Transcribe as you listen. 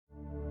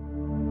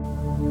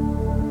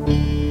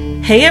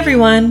Hey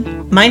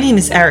everyone, my name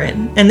is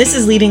Erin, and this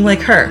is Leading Like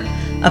Her,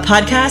 a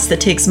podcast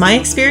that takes my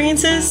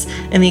experiences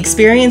and the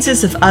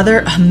experiences of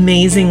other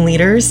amazing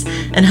leaders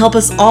and help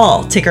us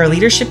all take our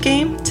leadership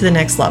game to the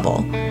next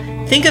level.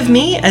 Think of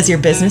me as your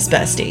business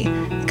bestie,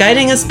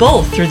 guiding us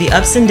both through the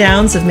ups and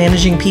downs of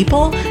managing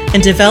people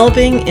and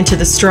developing into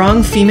the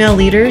strong female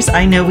leaders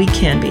I know we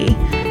can be.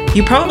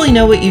 You probably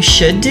know what you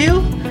should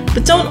do,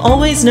 but don't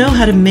always know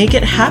how to make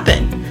it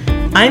happen.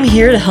 I'm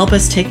here to help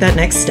us take that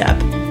next step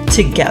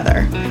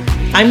together.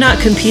 I'm not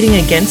competing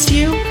against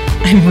you,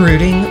 I'm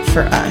rooting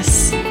for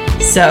us.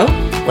 So,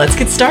 let's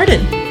get started.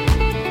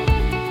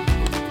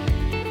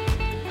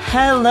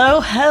 Hello.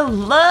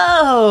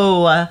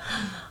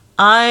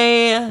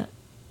 I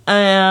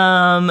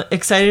am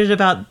excited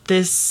about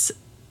this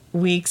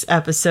week's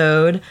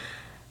episode.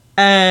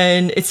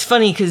 And it's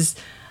funny because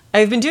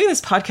I've been doing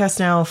this podcast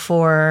now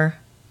for,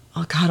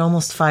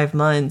 almost 5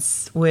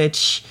 months,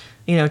 which,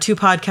 2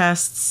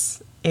 podcasts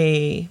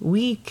a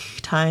week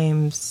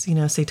times,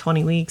 say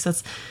 20 weeks.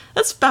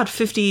 That's about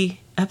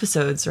 50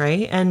 episodes,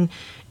 right? And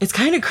it's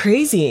kind of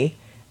crazy.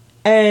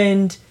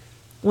 And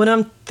when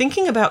I'm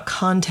thinking about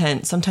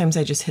content, sometimes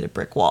I just hit a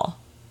brick wall.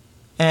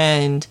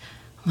 And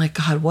I'm like,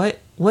 God, what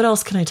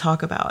else can I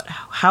talk about?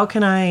 How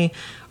can I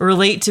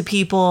relate to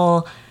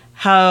people?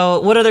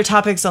 What other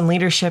topics on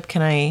leadership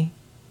can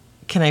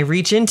I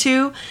reach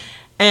into?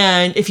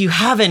 And if you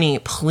have any,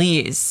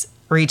 please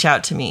reach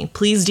out to me.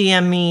 Please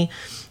DM me.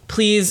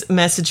 Please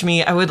message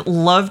me. I would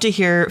love to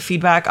hear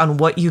feedback on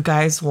what you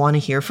guys want to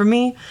hear from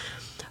me.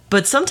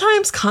 But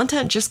sometimes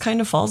content just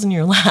kind of falls in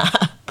your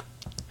lap.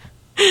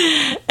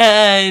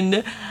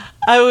 And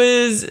I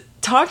was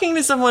talking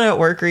to someone at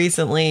work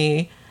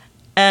recently,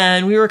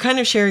 and we were kind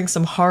of sharing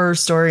some horror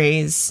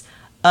stories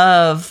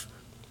of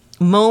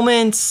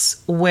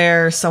moments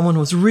where someone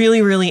was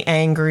really, really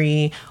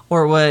angry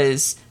or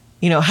was,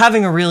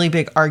 having a really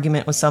big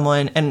argument with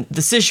someone, and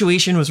the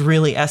situation was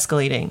really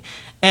escalating.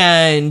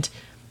 And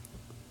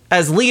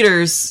as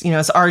leaders,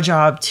 it's our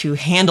job to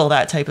handle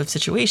that type of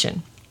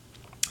situation.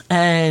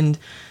 And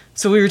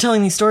so we were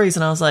telling these stories,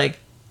 and I was like,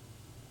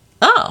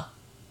 oh,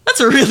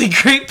 that's a really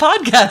great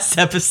podcast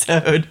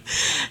episode.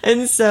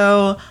 And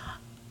so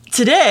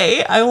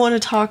today I want to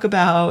talk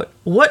about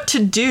what to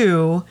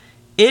do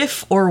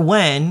if or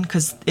when,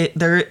 because it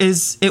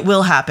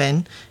will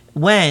happen,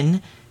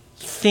 when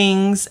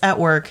things at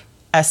work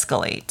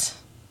escalate.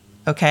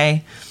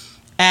 Okay?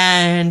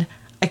 And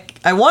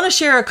I want to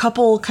share a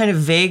couple kind of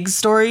vague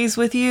stories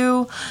with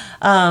you.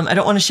 I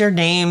don't want to share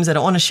names. I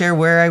don't want to share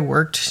where I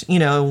worked,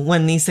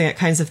 when these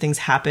kinds of things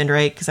happened,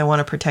 right? Because I want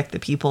to protect the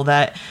people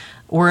that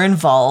were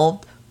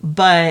involved.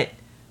 But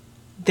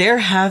there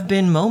have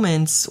been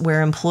moments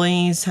where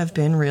employees have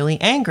been really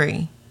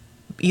angry,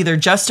 either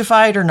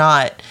justified or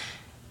not.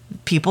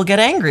 People get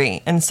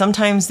angry, and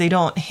sometimes they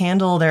don't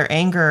handle their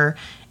anger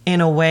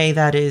in a way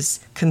that is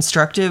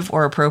constructive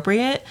or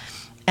appropriate.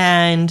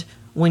 And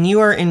when you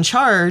are in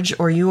charge,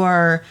 or you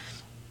are,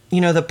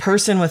 the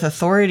person with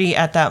authority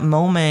at that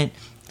moment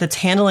that's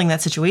handling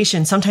that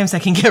situation, sometimes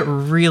that can get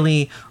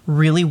really,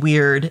 really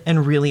weird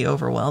and really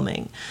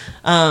overwhelming.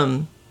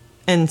 And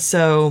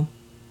so,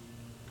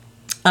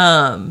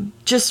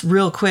 just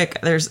real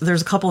quick, there's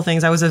a couple of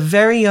things. I was a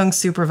very young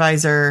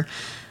supervisor,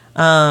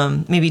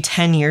 maybe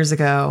 10 years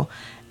ago,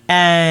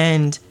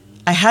 and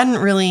I hadn't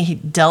really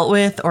dealt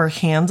with or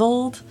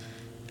handled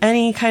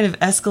any kind of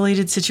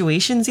escalated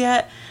situations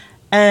yet.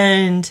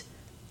 And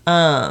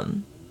I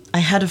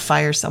had to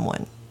fire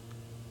someone.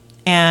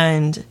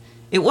 And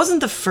it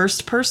wasn't the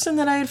first person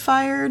that I had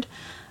fired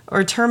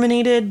or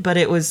terminated, but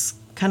it was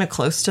kind of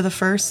close to the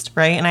first,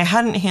 right? And I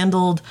hadn't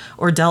handled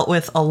or dealt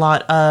with a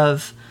lot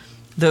of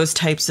those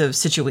types of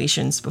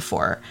situations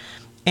before.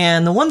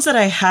 And the ones that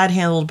I had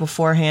handled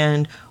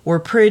beforehand were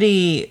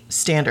pretty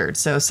standard.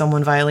 So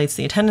someone violates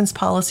the attendance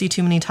policy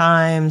too many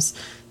times,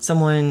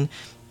 someone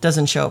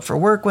doesn't show up for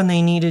work when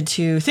they needed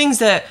to, things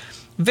that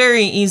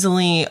very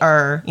easily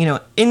are,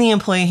 in the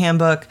employee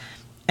handbook,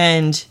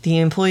 and the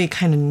employee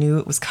kind of knew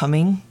it was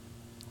coming,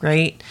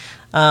 right?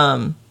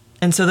 And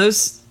so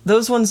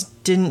those ones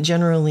didn't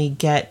generally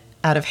get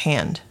out of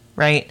hand,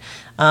 right?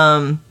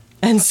 And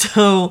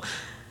so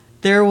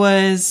there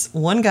was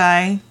one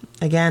guy,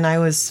 again, I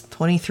was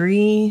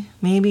 23,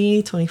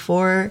 maybe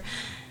 24,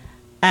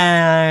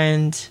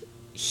 and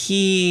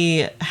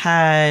he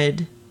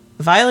had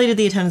violated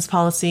the attendance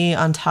policy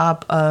on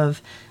top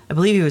of, I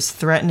believe he was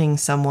threatening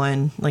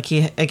someone. Like he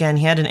had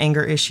an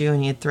anger issue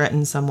and he had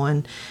threatened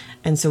someone.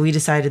 And so we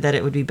decided that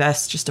it would be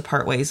best just to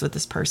part ways with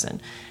this person.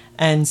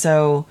 And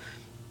so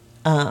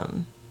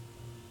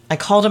I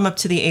called him up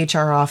to the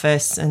HR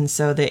office. And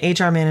so the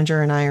HR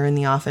manager and I are in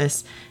the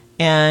office.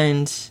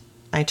 And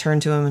I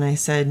turned to him and I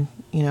said,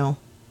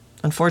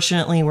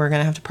 unfortunately, we're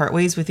going to have to part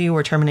ways with you.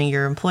 We're terminating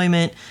your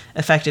employment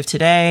effective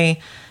today.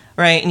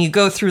 Right. And you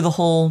go through the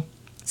whole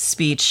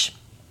speech,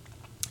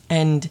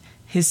 and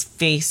his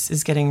face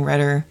is getting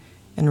redder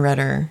and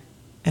redder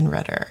and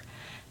redder.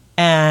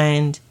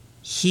 And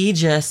he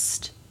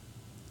just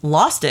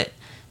lost it.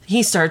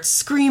 He starts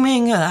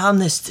screaming, I'm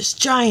this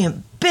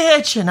giant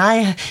bitch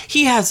and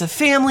he has a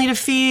family to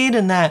feed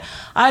and that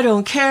I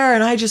don't care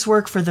and I just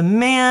work for the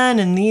man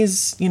and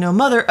these,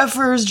 mother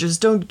effers just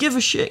don't give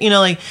a shit,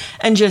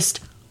 and just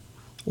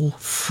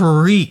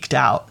freaked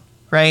out,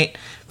 right?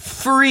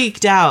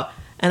 Freaked out.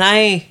 And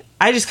I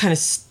just kind of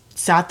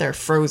sat there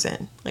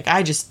frozen. Like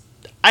I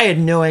had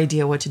no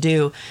idea what to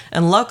do.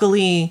 And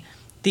luckily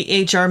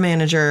the HR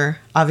manager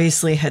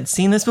obviously had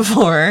seen this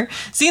before,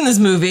 seen this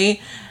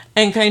movie,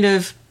 and kind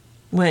of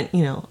went,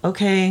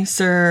 okay,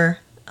 sir,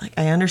 like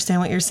I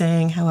understand what you're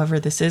saying. However,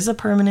 this is a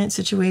permanent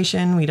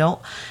situation. We don't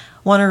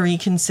want to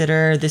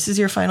reconsider. This is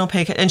your final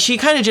pay cut. And she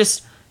kind of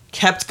just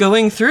kept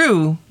going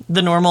through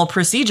the normal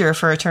procedure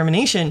for a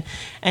termination.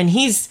 And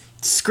he's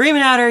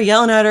screaming at her,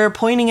 yelling at her,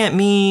 pointing at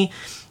me,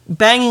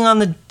 banging on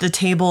the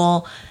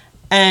table,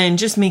 and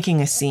just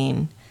making a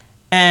scene.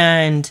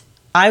 And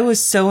I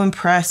was so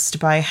impressed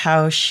by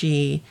how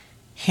she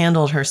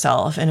handled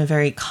herself in a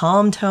very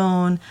calm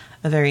tone,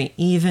 a very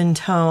even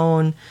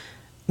tone,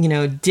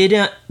 did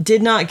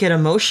not get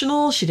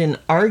emotional. She didn't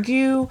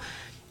argue.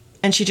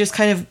 And she just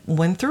kind of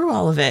went through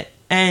all of it.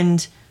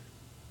 And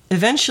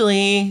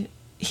eventually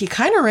he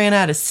kind of ran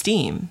out of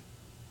steam,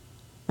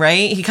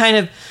 right?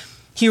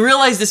 He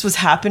realized this was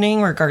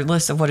happening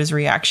regardless of what his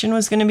reaction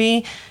was going to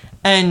be.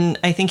 And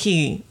I think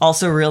he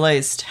also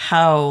realized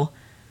how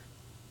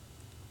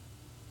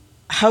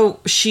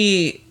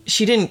she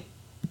didn't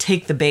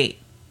take the bait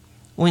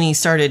when he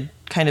started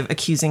kind of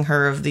accusing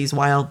her of these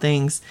wild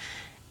things.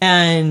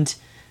 And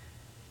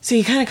so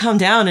he kind of calmed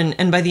down.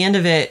 And by the end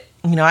of it,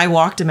 I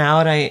walked him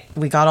out.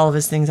 We got all of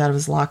his things out of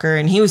his locker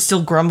and he was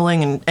still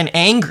grumbling and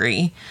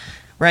angry.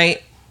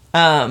 Right.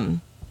 But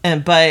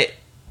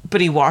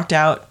he walked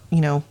out,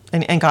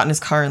 and got in his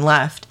car and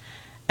left.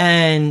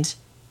 And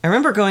I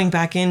remember going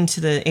back into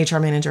the HR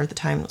manager at the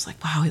time and was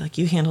like, wow, like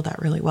you handled that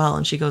really well.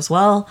 And she goes,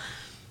 well,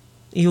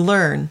 you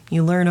learn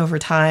over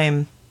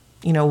time,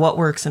 what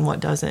works and what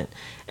doesn't.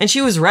 And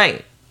she was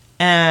right.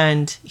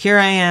 And here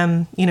I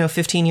am,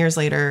 15 years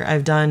later,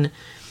 I've done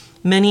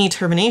many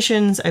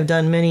terminations. I've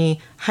done many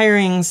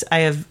hirings. I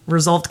have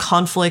resolved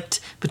conflict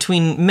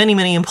between many,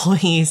 many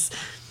employees.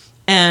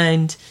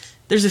 And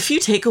there's a few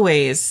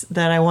takeaways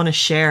that I want to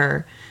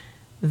share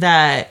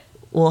that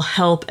will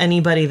help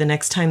anybody the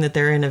next time that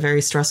they're in a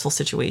very stressful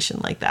situation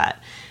like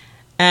that.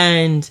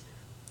 And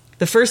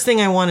the first thing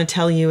I want to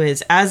tell you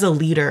is, as a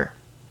leader,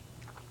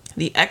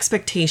 the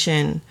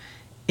expectation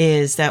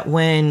is that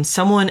when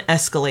someone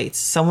escalates,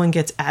 someone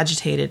gets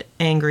agitated,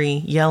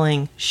 angry,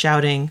 yelling,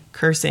 shouting,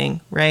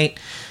 cursing, right?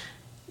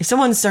 If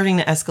someone's starting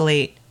to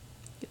escalate,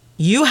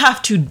 you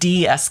have to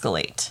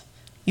de-escalate.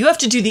 You have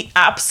to do the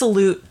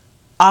absolute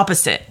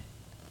opposite,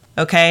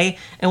 okay?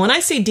 And when I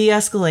say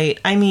de-escalate,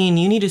 I mean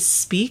you need to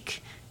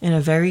speak in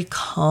a very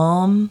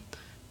calm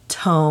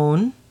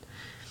tone.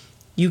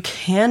 You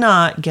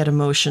cannot get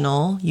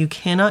emotional. You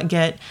cannot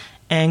get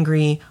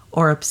angry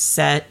or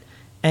upset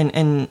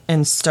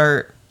and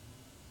start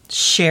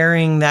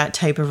sharing that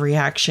type of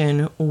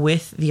reaction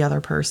with the other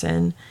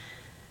person.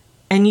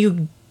 And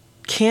you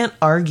can't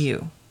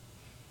argue.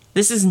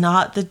 This is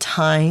not the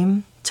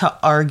time to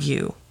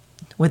argue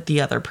with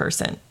the other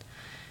person,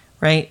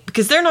 right?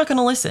 Because they're not going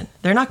to listen.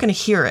 They're not going to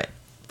hear it.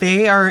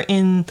 They are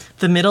in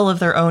the middle of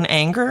their own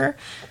anger,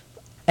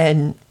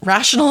 and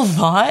rational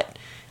thought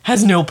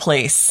has no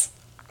place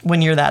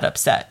when you're that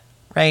upset,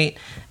 right?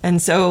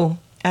 And so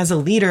as a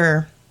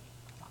leader,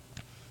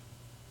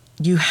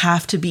 you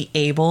have to be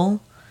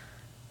able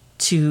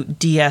to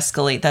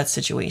de-escalate that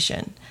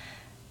situation.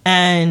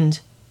 And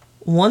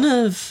one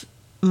of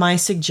my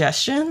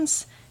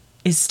suggestions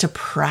is to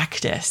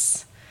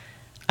practice.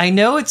 I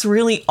know it's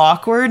really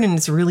awkward and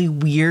it's really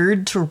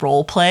weird to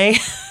role play,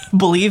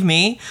 believe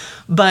me,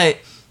 but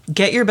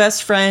get your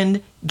best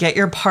friend, get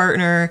your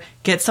partner,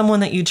 get someone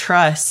that you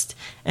trust,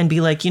 and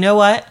be like, you know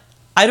what?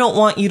 I don't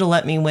want you to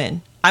let me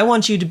win. I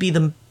want you to be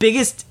the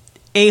biggest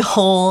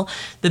a-hole,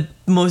 the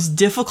most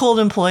difficult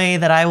employee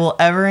that I will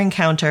ever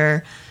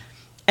encounter,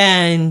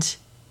 and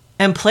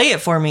play it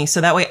for me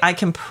so that way I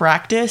can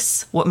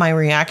practice what my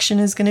reaction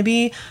is going to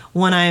be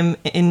when I'm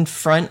in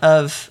front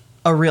of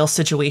a real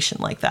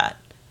situation like that,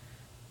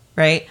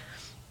 right?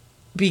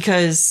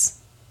 Because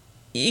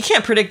you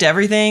can't predict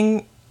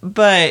everything,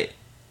 but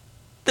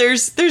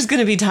there's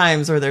going to be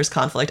times where there's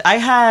conflict. I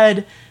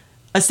had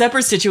a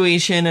separate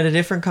situation at a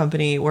different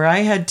company where I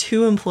had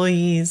two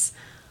employees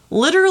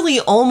literally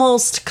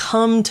almost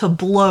come to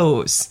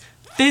blows,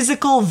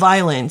 physical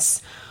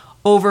violence,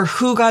 over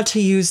who got to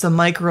use the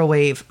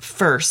microwave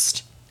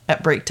first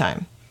at break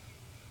time.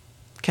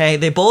 Okay,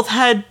 they both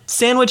had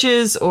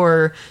sandwiches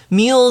or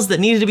meals that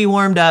needed to be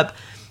warmed up,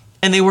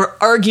 and they were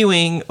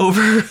arguing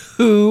over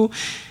who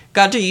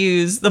got to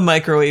use the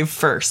microwave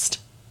first.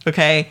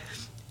 Okay,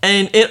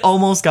 and it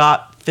almost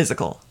got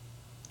physical.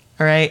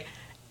 All right,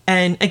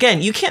 and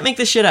again, you can't make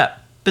this shit up.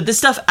 But this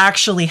stuff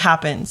actually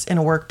happens in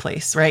a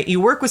workplace, right? You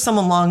work with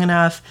someone long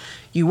enough,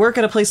 you work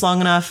at a place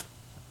long enough,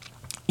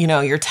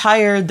 you're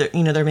tired,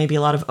 there may be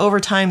a lot of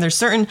overtime. There's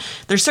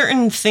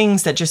certain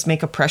things that just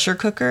make a pressure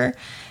cooker.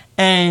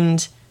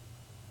 And,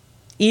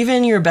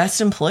 even your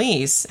best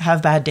employees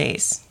have bad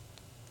days,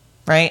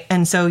 right?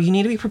 And so you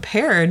need to be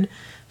prepared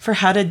for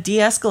how to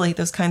de-escalate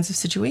those kinds of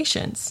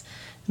situations.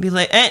 Be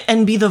like,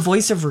 and be the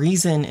voice of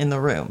reason in the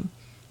room,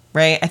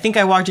 right? I think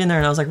I walked in there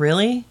and I was like,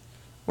 really?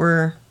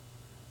 We're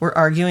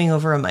arguing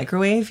over a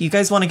microwave? You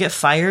guys want to get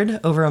fired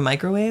over a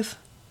microwave?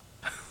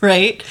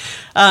 Right?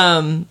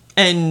 And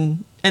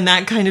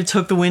that kind of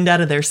took the wind out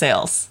of their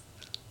sails,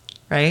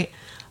 right?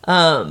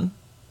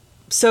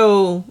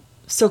 So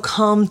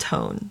calm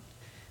tone.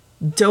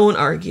 Don't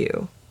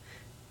argue.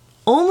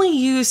 Only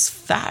use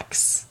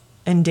facts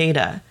and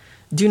data.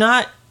 Do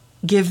not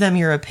give them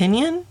your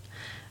opinion.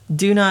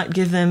 Do not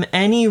give them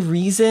any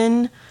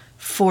reason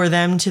for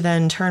them to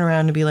then turn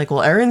around and be like,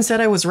 well, Erin said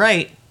I was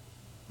right?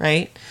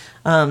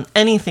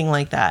 Anything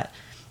like that.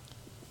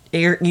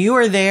 You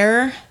are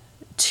there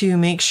to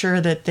make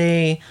sure that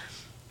they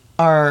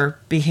are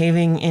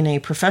behaving in a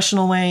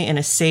professional way, in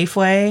a safe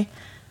way,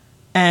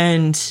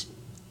 and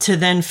to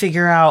then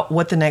figure out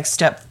what the next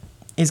step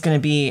is going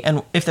to be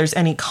and if there's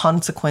any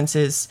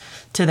consequences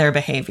to their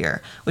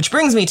behavior. Which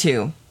brings me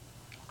to,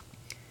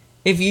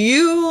 if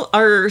you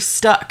are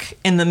stuck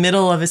in the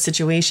middle of a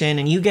situation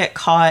and you get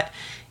caught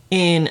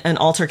in an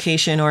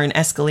altercation or an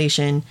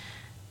escalation,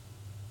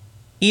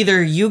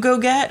 either you go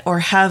get or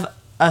have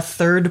a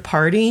third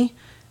party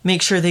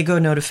make sure they go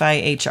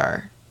notify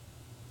HR.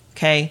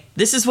 Okay?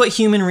 This is what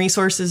human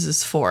resources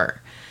is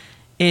for,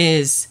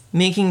 is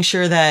making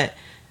sure that,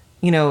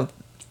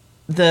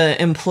 the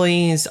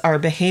employees are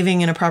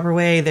behaving in a proper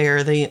way.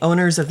 They're the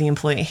owners of the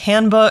employee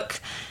handbook.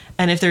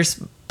 And if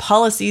there's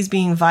policies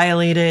being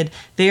violated,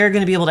 they are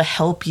going to be able to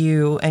help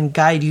you and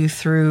guide you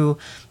through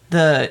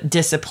the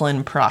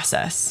discipline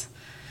process.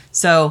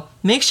 So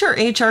make sure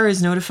HR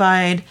is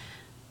notified.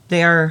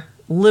 They are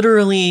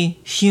literally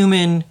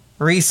human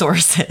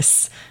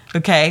resources,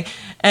 okay?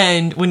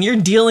 And when you're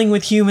dealing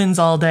with humans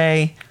all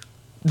day,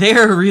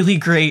 they're a really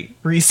great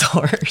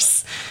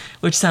resource,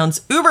 which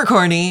sounds uber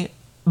corny,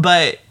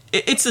 but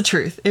it's the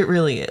truth. It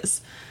really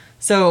is.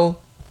 So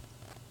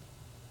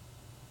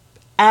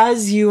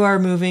as you are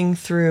moving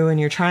through and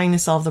you're trying to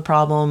solve the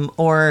problem,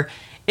 or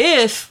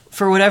if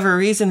for whatever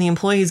reason the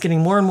employee is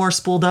getting more and more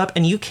spooled up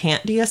and you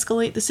can't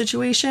de-escalate the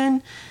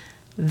situation,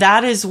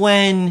 that is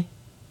when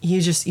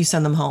you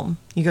send them home.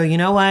 You go, you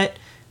know what?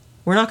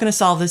 We're not going to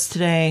solve this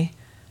today.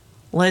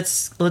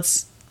 Let's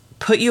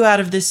put you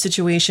out of this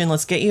situation.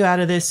 Let's get you out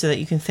of this so that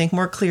you can think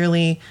more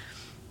clearly.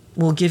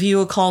 We'll give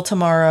you a call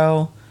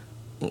tomorrow,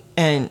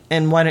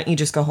 and why don't you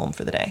just go home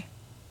for the day?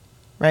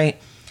 Right?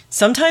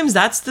 Sometimes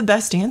that's the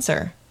best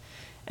answer.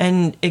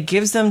 And it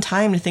gives them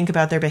time to think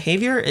about their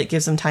behavior. It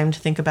gives them time to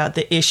think about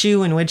the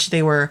issue in which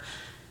they were,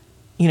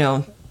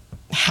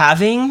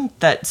 having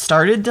that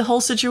started the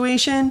whole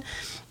situation.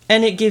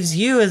 And it gives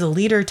you as a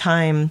leader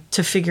time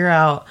to figure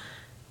out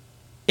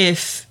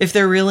if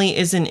there really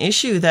is an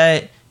issue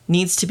that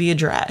needs to be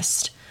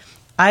addressed.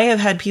 I have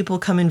had people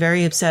come in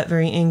very upset,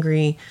 very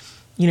angry,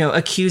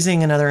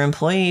 accusing another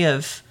employee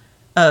of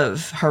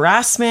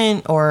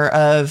harassment or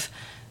of,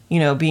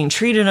 being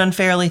treated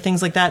unfairly,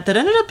 things like that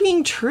ended up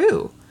being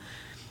true.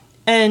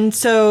 And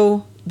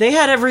so they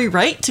had every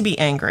right to be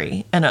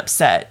angry and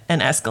upset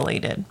and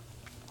escalated.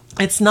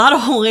 It's not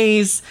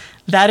always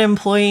that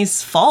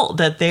employee's fault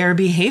that they're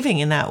behaving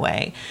in that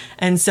way.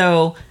 And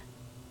so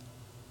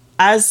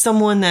as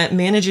someone that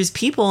manages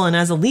people and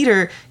as a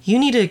leader, you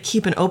need to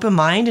keep an open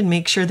mind and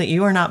make sure that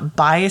you are not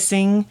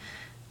biasing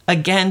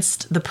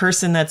against the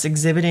person that's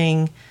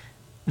exhibiting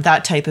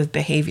that type of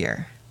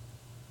behavior,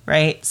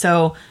 right?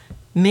 So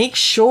make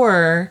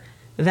sure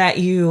that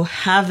you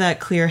have that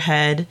clear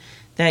head,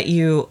 that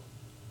you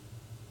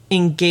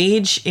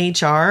engage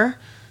HR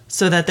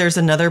so that there's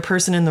another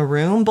person in the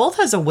room, both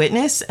as a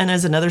witness and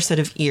as another set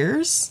of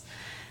ears,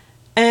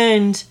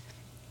 and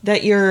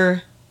that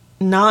you're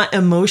not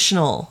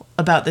emotional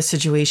about the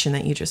situation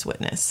that you just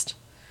witnessed,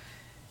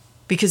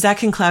 because that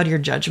can cloud your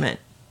judgment.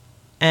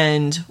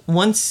 And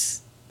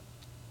once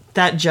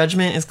that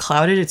judgment is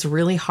clouded, it's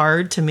really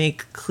hard to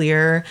make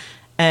clear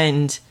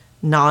and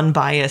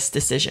non-biased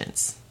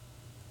decisions,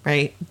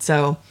 right?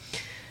 So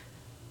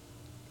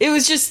it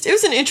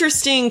was an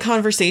interesting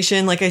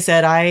conversation. Like I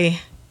said,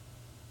 I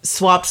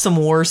swapped some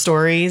war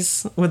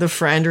stories with a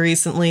friend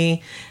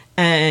recently,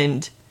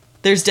 and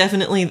there's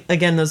definitely,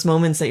 again, those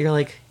moments that you're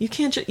like, you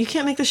can't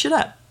make this shit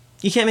up.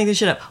 You can't make this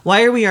shit up.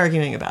 Why are we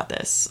arguing about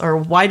this? Or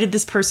why did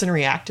this person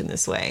react in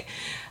this way?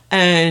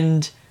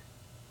 And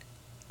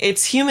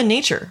it's human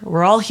nature.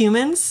 We're all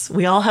humans.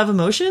 We all have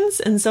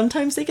emotions, and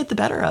sometimes they get the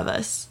better of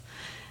us.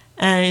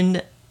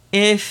 And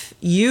if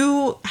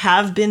you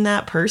have been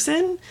that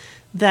person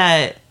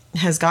that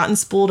has gotten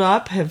spooled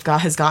up,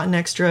 has gotten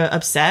extra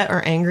upset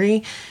or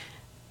angry,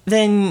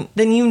 then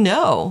you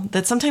know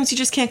that sometimes you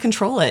just can't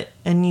control it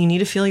and you need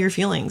to feel your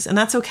feelings, and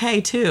that's okay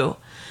too.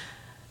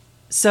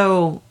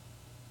 So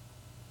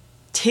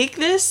take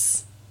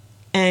this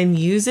and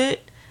use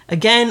it.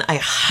 Again, I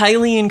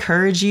highly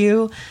encourage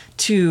you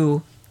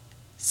to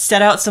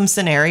set out some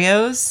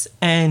scenarios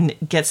and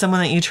get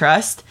someone that you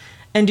trust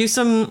and do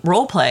some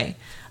role play.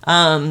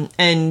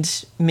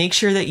 and make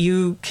sure that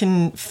you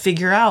can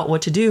figure out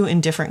what to do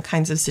in different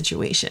kinds of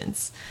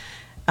situations.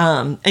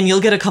 And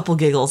you'll get a couple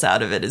giggles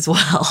out of it as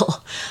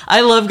well.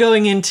 I love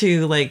going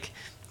into like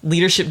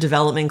leadership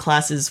development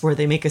classes where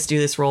they make us do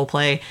this role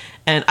play.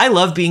 And I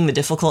love being the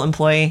difficult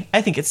employee.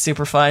 I think it's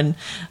super fun.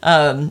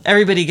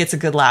 Everybody gets a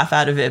good laugh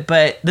out of it.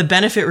 But the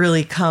benefit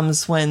really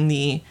comes when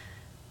the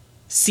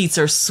seats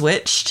are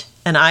switched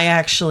and I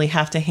actually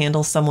have to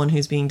handle someone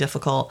who's being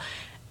difficult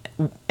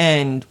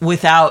and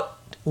without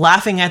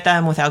laughing at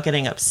them, without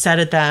getting upset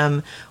at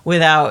them,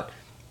 without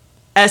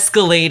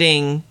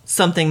escalating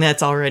something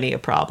that's already a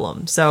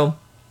problem. So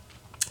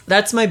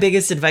that's my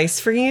biggest advice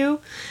for you.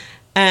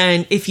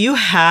 And if you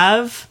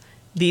have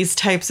these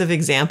types of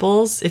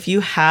examples, if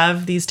you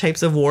have these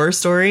types of war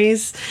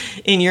stories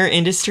in your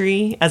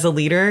industry as a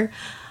leader,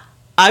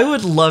 I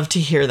would love to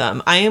hear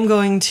them. I am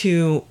going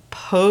to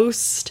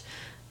post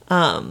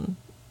on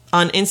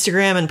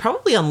Instagram and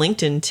probably on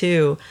LinkedIn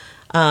too,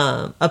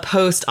 a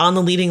post on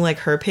the Leading Like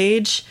Her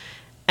page.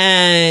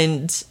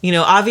 And, you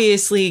know,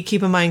 obviously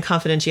keep in mind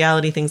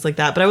confidentiality, things like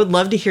that. But I would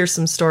love to hear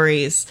some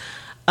stories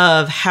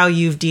of how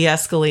you've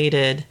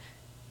de-escalated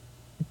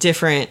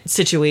different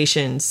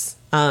situations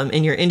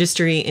in your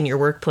industry, in your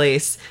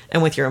workplace,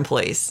 and with your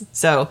employees.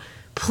 So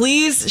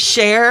please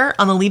share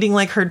on the Leading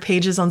Like Her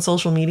pages on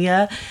social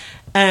media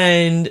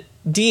and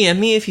DM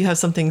me if you have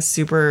something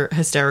super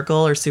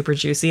hysterical or super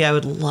juicy. I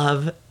would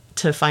love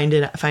to find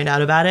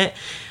out about it,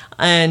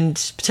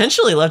 and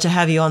potentially love to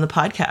have you on the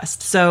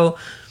podcast. So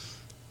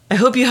I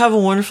hope you have a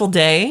wonderful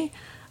day.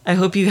 I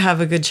hope you have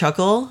a good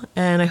chuckle,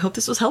 and I hope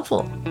this was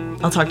helpful.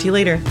 I'll talk to you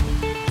later.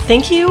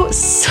 Thank you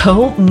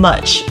so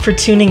much for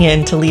tuning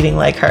in to Leading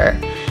Like Her.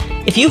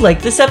 If you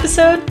liked this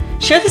episode,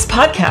 share this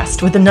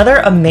podcast with another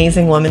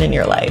amazing woman in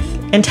your life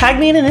and tag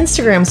me in an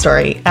Instagram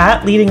story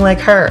at Leading Like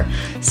Her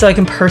so I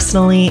can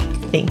personally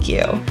thank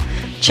you.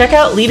 Check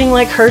out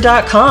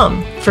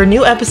leadinglikeher.com for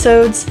new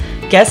episodes,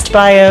 guest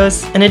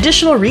bios, and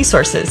additional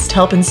resources to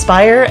help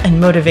inspire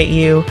and motivate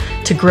you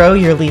to grow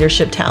your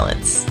leadership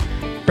talents.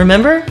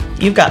 Remember,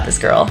 you've got this,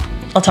 girl.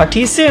 I'll talk to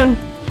you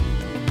soon.